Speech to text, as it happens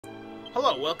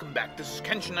Hello, welcome back. This is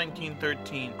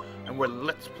Kenshin1913, and we're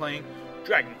Let's Playing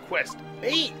Dragon Quest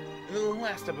VIII. In the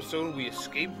last episode, we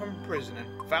escaped from prison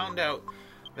and found out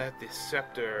that the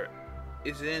scepter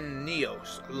is in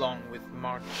Neos, along with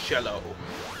Marcello.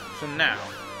 So now,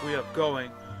 we are going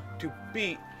to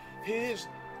beat his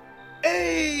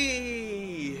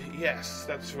A! Yes,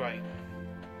 that's right.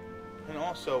 And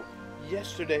also,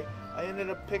 yesterday, I ended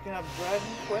up picking up Dragon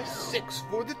Quest VI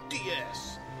for the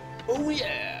DS. Oh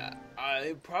yeah!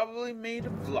 I probably made a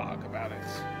vlog about it.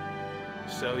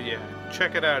 So yeah,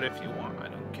 check it out if you want. I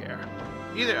don't care.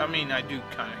 I mean, I do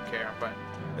kind of care, but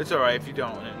it's alright if you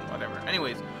don't, and whatever.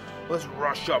 Anyways, let's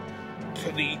rush up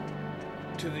to the,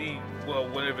 well,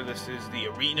 whatever this is, the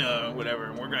arena or whatever,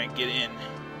 and we're gonna get in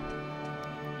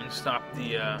and stop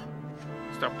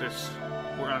this.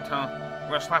 We're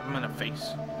gonna slap him in the face.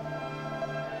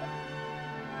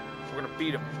 We're gonna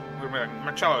beat him. We're gonna be like,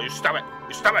 Marcello, you stop it!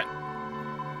 You stop it!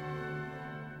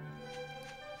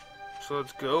 So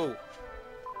let's go.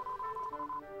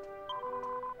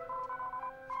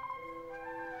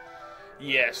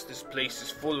 Yes, this place is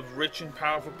full of rich and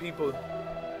powerful people.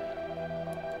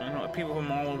 I know people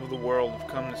from all over the world have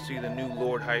come to see the new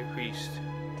Lord High Priest,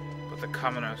 but the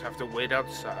commoners have to wait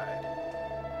outside.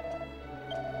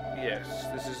 Yes,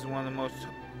 this is one of the most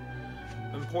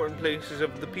important places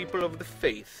of the people of the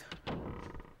faith.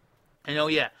 And oh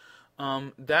yeah,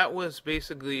 that was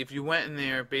basically, if you went in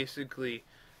there, basically,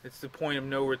 it's the point of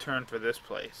no return for this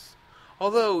place.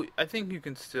 Although, I think you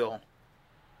can still...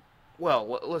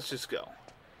 Well, let's just go.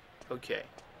 Okay.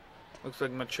 Looks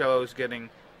like Marcello's getting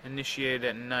initiated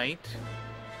at night.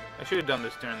 I should have done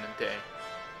this during the day.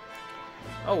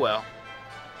 Oh well.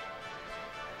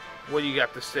 What do you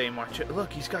got to say, Marcello?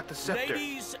 Look, he's got the scepter.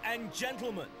 Ladies and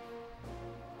gentlemen,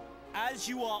 as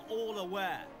you are all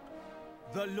aware,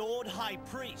 the Lord High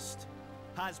Priest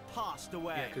has passed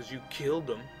away. Yeah, because you killed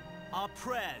him. Our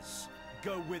prayers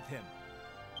go with him.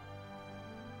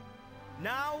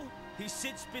 Now, he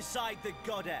sits beside the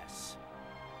goddess.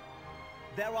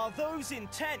 There are those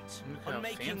intent on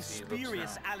making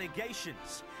spurious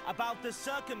allegations about the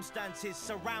circumstances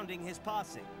surrounding his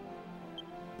passing.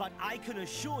 But I can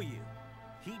assure you,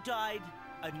 he died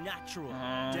a natural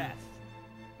death.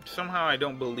 Somehow I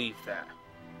don't believe that.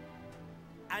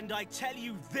 And I tell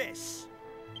you this,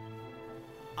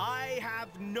 I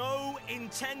have no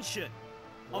intention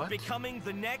of becoming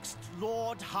the next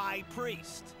Lord High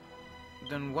Priest.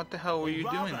 Then what the hell were you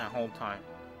doing that whole time?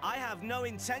 I have no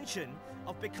intention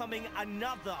of becoming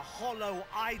another hollow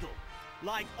idol,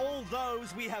 like all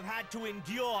those we have had to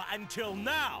endure until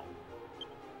now.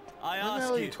 I ask you, what the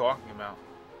hell are you talking about?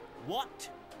 What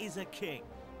is a king?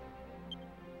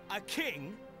 A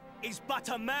king is but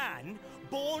a man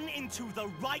born into the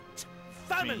right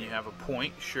family. I mean, you have a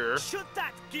point, sure. Should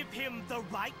that give him the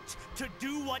right to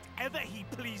do whatever he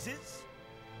pleases?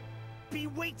 Be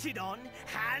waited on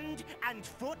hand and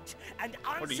foot and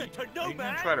answer to no man? Are you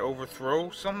gonna try to overthrow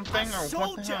something, or what the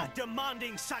hell? A soldier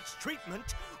demanding such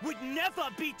treatment would never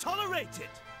be tolerated.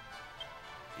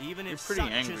 Even if such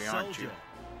a soldier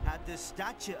had the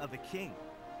stature of a king,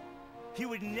 he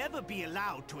would never be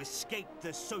allowed to escape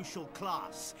the social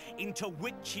class into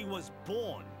which he was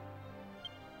born.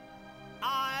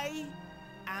 I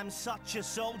am such a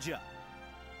soldier,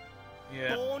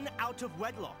 born out of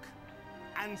wedlock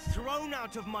and thrown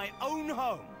out of my own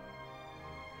home.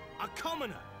 A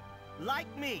commoner, like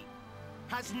me,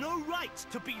 has no right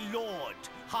to be Lord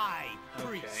High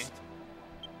Priest.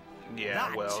 Yeah,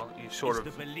 that well, you sort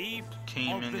of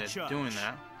came in church. Doing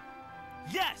that.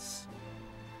 Yes!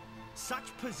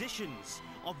 Such positions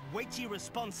of weighty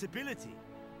responsibility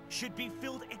should be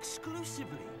filled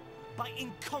exclusively by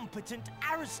incompetent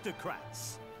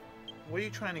aristocrats. What are you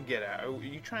trying to get at? Are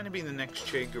you trying to be the next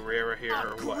Che Guevara here,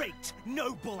 or what? Great,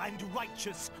 noble, and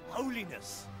righteous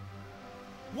holiness.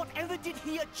 Whatever did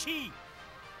he achieve?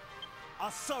 A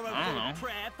sorrowful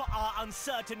prayer for our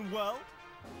uncertain world?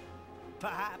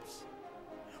 Perhaps.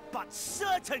 But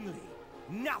certainly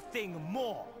nothing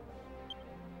more.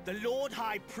 The Lord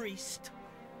High Priest,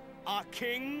 our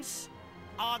kings,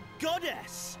 our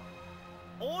goddess,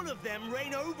 all of them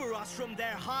reign over us from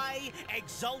their high,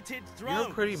 exalted thrones.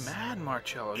 You're pretty mad,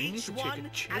 Marcello. You need to take a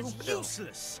chill pill.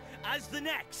 Useless as the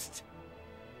next.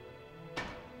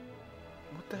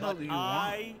 What the hell do you want?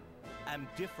 I am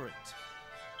different.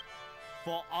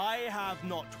 For I have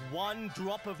not one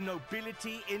drop of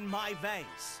nobility in my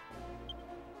veins.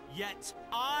 Yet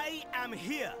I am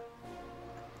here,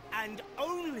 and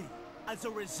only as a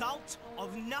result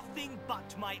of nothing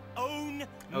but my own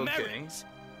merit.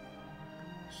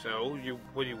 So,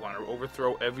 what do you want, to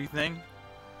overthrow everything?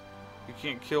 You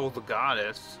can't kill the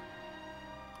goddess.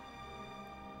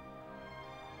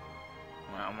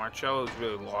 Wow, Marcello's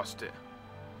really lost it.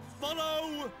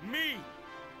 Follow me.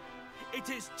 It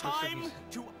is time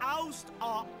to oust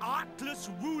our artless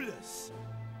rulers.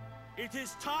 It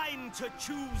is time to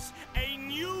choose a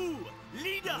new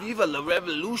leader. Viva la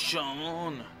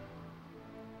revolution!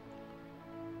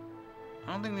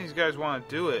 I don't think these guys want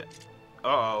to do it.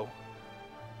 Uh-oh.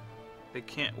 They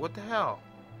can't. What the hell?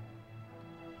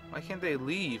 Why can't they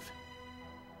leave?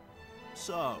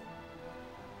 So,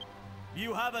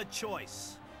 you have a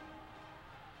choice.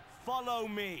 Follow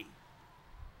me.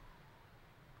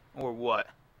 Or what?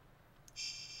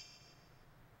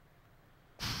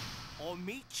 Or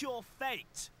meet your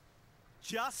fate,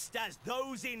 just as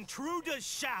those intruders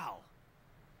shall.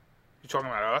 You talking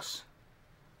about us?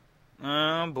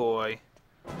 Oh boy.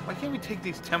 Why can't we take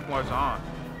these Templars on?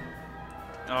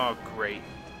 Oh great.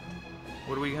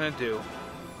 What are we gonna do?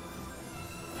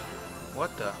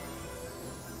 What the?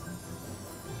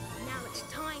 Now it's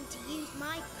time to use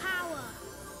my power.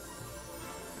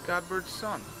 Godbird's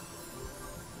son.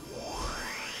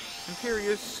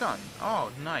 Imperia's son.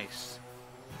 Oh, nice.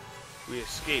 We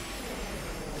escaped.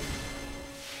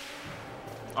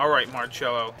 Alright,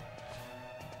 Marcello.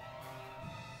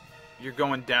 You're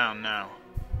going down now.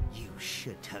 You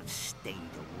should have stayed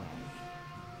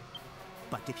away.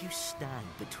 But if you stand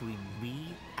between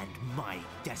me and my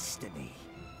destiny,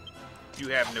 You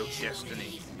have no destiny.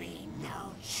 leave me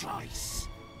no choice.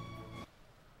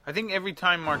 I think every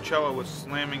time Marcello was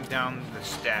slamming down the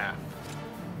staff,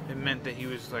 it meant that he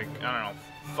was like, I don't know,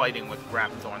 fighting with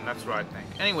Grapthorn. That's what I think.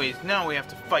 Anyways, now we have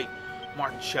to fight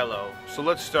Marcello. So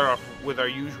let's start off with our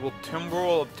usual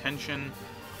Timbrel of Tension.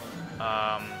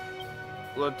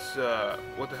 What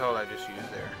the hell did I just use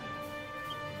there?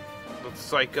 Let's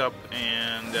Psych Up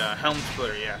and Helm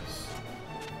Splitter, yes.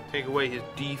 Take away his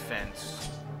defense.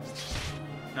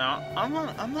 Now, I'm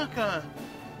not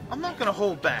gonna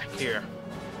hold back here.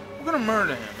 I'm gonna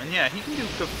murder him, and yeah, he can do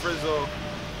Frizzle.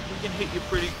 He can hit you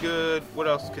pretty good. What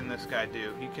else can this guy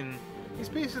do? He's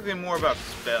basically more about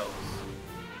spells.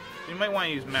 You might want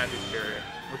to use Magic Barrier,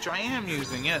 which I am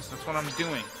using. Yes, that's what I'm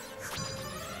doing.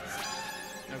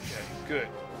 Okay, good.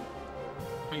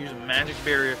 I'm using Magic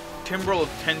Barrier, Timbrel of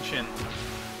Tension,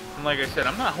 and like I said,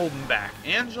 I'm not holding back.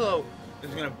 Angelo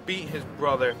is gonna beat his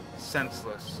brother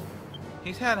senseless.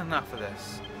 He's had enough of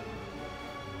this.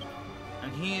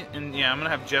 And yeah, I'm gonna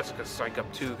have Jessica Psych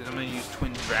Up too, because I'm gonna use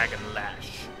Twin Dragon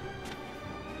Lash.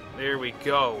 There we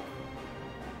go.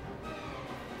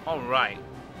 Alright.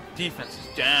 Defense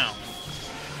is down.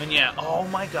 And yeah, oh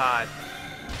my god.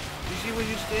 You see what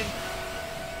you just did?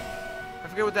 I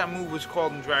forget what that move was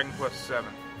called in Dragon Quest VII.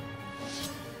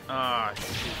 Ah,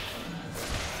 shoot.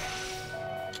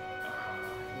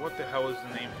 What the hell is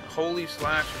the name? Holy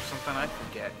Slash or something? I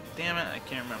forget. Damn it, I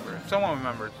can't remember. If someone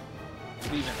remembers,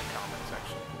 leave in the comment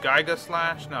section. Geiga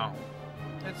Slash? No.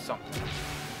 It's something.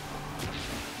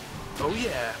 Oh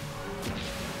yeah.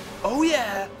 Oh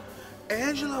yeah!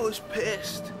 Angelo is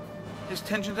pissed. His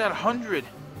tension's at 100.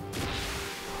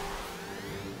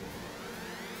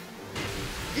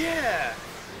 Yeah!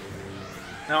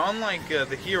 Now, unlike the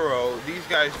hero, these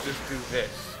guys just do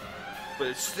this. But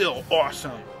it's still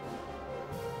awesome.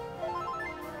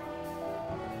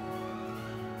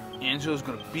 Angelo's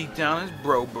gonna beat down his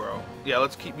bro. Yeah,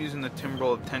 let's keep using the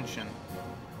Timbrel of Tension.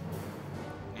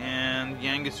 And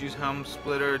Yangus use Helm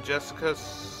Splitter, Jessica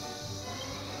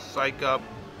Psych Up,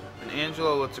 and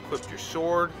Angelo, let's equip your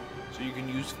sword so you can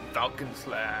use Falcon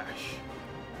Slash.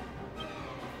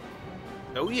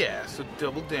 Oh yeah, so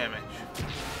double damage.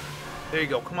 There you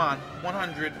go, come on,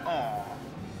 100. Aw,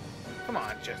 come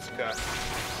on, Jessica.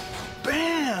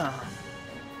 Bam!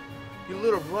 Your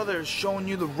little brother is showing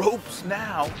you the ropes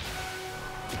now.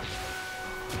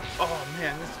 Oh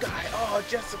man, this guy. Oh,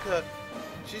 Jessica.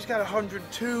 She's got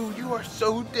 102. You are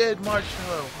so dead,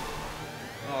 Marcello.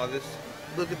 Oh, this.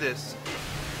 Look at this.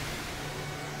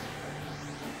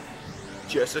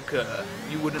 Jessica,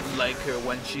 you wouldn't like her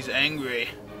when she's angry.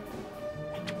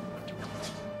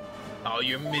 Oh,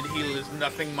 your mid-heal is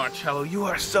nothing, Marcello. You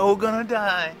are so gonna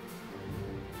die.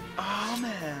 Oh,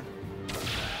 man.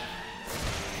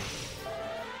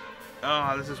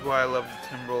 Oh, this is why I love the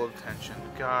Timbrel of Tension.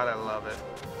 God, I love it.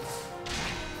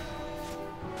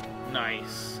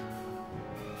 Nice.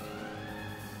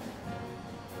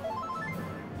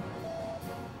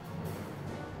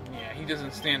 Yeah, he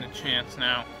doesn't stand a chance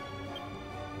now.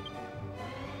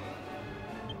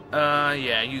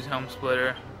 Yeah, use Helm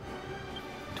Splitter,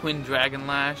 Twin Dragon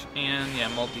Lash, and yeah,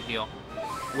 multi-heal.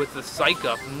 With the Psych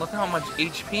Up, and look how much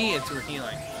HP it's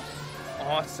healing.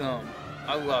 Awesome.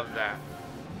 I love that.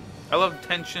 I love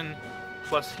tension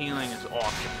plus healing is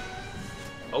awesome.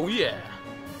 Oh yeah.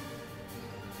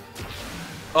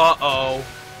 Uh-oh.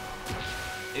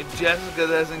 If Jessica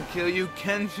doesn't kill you,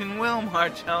 Kenshin will,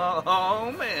 Marcello.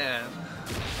 Oh, man.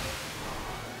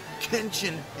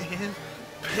 Kenshin is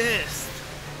pissed.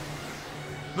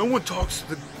 No one talks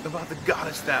about the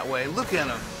goddess that way. Look at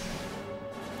him.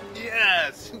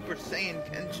 Yeah, Super Saiyan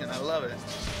Kenshin. I love it.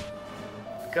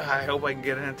 God, I hope I can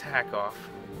get an attack off.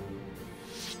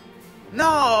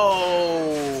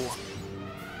 No!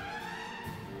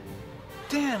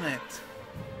 Damn it.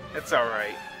 It's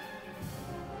alright.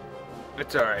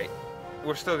 It's alright.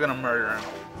 We're still gonna murder him.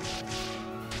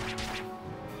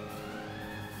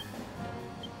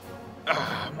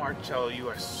 Ah, Marcello, you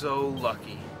are so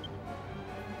lucky.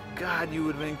 God, you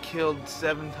would have been killed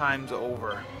 7 times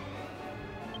over.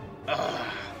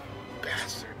 Ugh,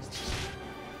 bastard.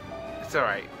 It's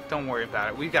alright. Don't worry about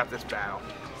it. We got this battle.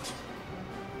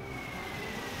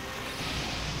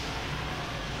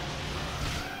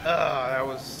 That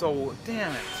was so...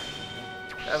 Damn it.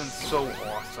 That was so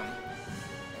awesome.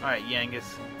 Alright,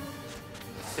 Yangus.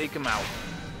 Take him out.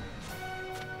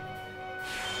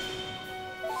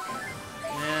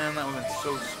 Man, that would have been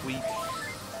so sweet.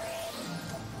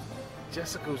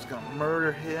 Jessica was gonna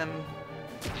murder him.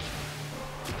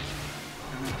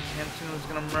 And then Kenshin was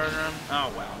gonna murder him.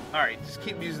 Oh well. Alright, just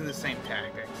keep using the same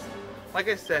tactics. Like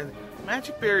I said,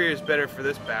 Magic Barrier is better for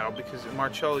this battle because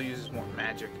Marcello uses more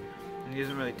magic. And he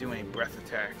doesn't really do any breath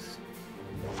attacks.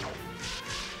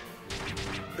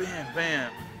 Bam,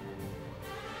 bam.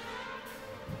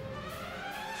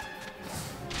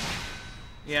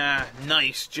 Yeah,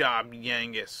 nice job,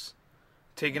 Yangus.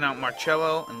 Taking out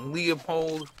Marcello and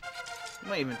Leopold.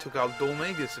 I even took out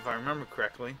Dolmagus if I remember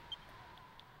correctly.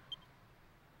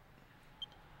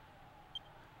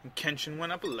 And Kenshin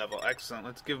went up a level. Excellent.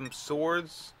 Let's give him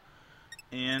swords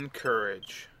and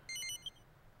courage.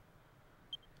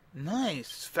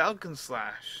 Nice. Falcon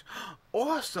Slash.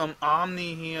 Awesome.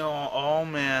 Omni Heal. Oh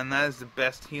man, that is the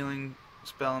best healing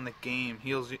spell in the game.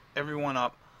 Heals everyone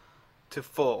up to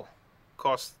full.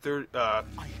 Costs 32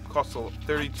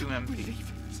 MP.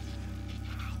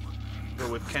 But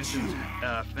with Kenshin's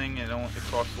thing, it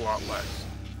costs a lot less.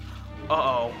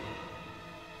 Uh-oh.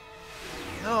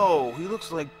 No, he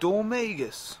looks like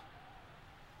Dolmagus.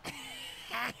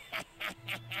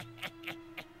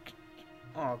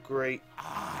 Oh, great.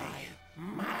 I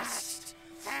must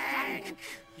thank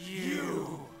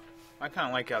you. I kind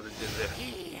of like how they did this.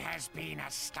 He has been a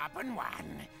stubborn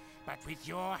one, but with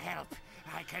your help,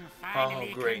 I can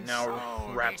finally Oh, great. Now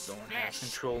control Rapthorn this has flesh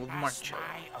control of as Marcello.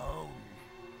 my own.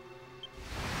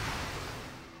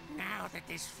 Now that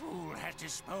this fool has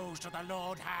disposed of the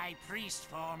Lord High Priest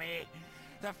for me,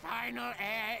 the final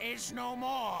heir is no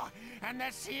more, and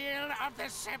the seal of the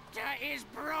scepter is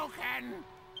broken.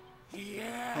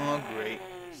 Yes. Oh, great.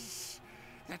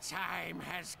 The time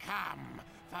has come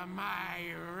for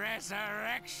my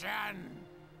resurrection.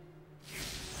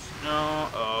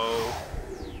 Uh-oh.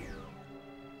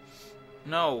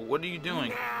 No, what are you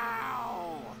doing?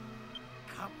 Now,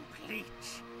 complete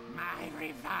my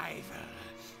revival.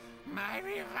 My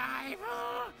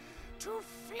revival to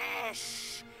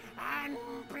flesh and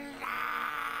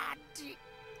blood.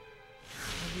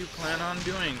 What do you plan on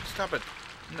doing? Stop it.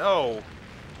 No.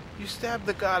 You stabbed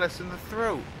the goddess in the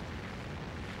throat.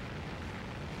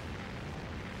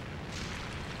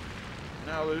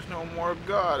 Now there's no more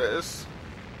goddess.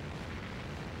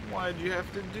 Why'd you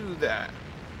have to do that?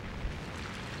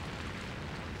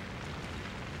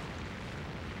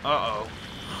 Uh-oh.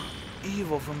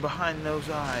 Evil from behind those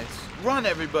eyes. Run,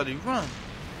 everybody, run!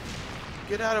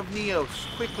 Get out of Neos,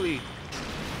 quickly!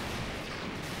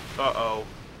 Uh-oh.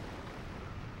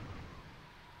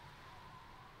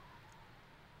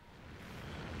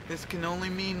 This can only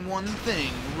mean one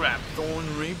thing,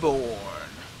 Rapthorn Reborn.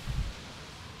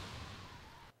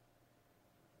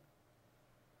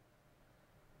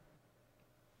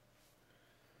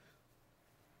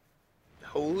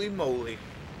 Holy moly.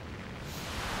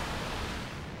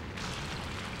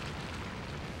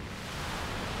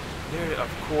 There, of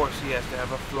course, he has to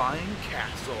have a flying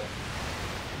castle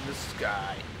in the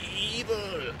sky.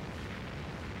 Evil!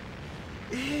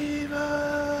 Evil!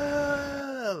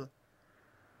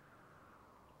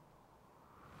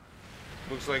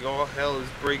 Looks like all hell is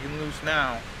breaking loose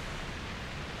now.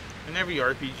 In every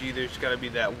RPG, there's got to be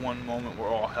that one moment where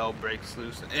all hell breaks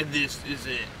loose, and this is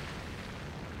it.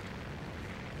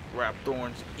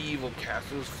 Rapthorn's evil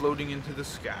castle is floating into the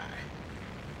sky.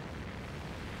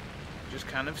 Just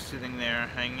kind of sitting there,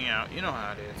 hanging out. You know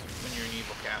how it is when you're in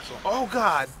evil castle. Oh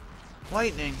God!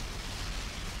 Lightning!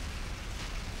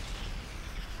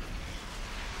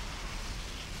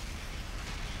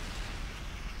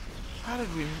 How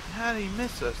did he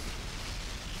miss us?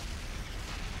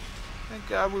 Thank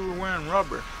God we were wearing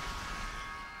rubber.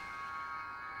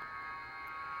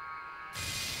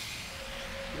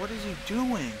 What is he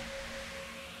doing?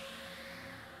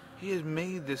 He has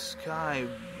made the sky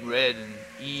red and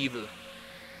evil.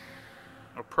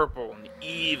 Or purple and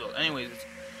evil. Anyways,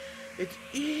 it's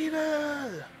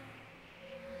evil!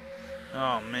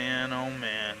 Oh man, oh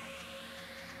man.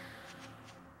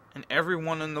 And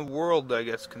everyone in the world, I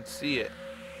guess, can see it.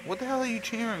 What the hell are you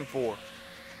cheering for?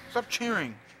 Stop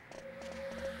cheering.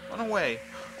 Run away.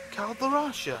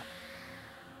 Calderasha.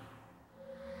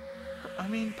 I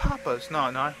mean, Papa's. No,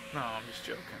 I'm just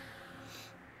joking.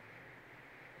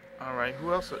 Alright,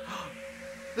 who else?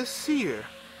 The Seer.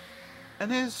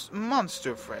 And his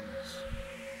monster friends.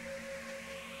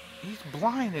 He's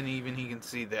blind and even he can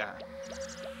see that.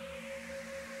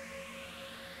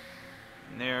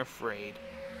 And they're afraid.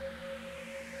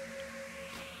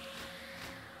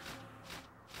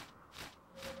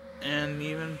 And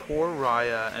even poor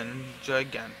Raya and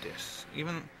Gigantus.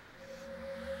 Even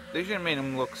they should have made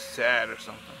him look sad or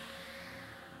something.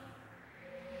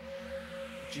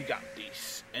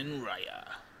 Gigantus and Raya.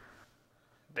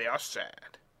 They are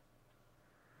sad.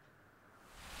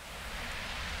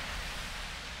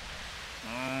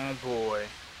 Oh boy.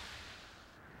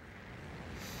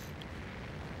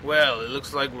 Well, it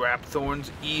looks like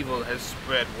Rapthorn's evil has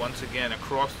spread once again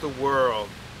across the world.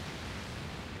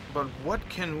 But what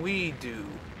can we do?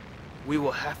 We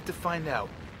will have to find out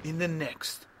in the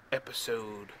next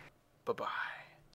episode. Bye-bye.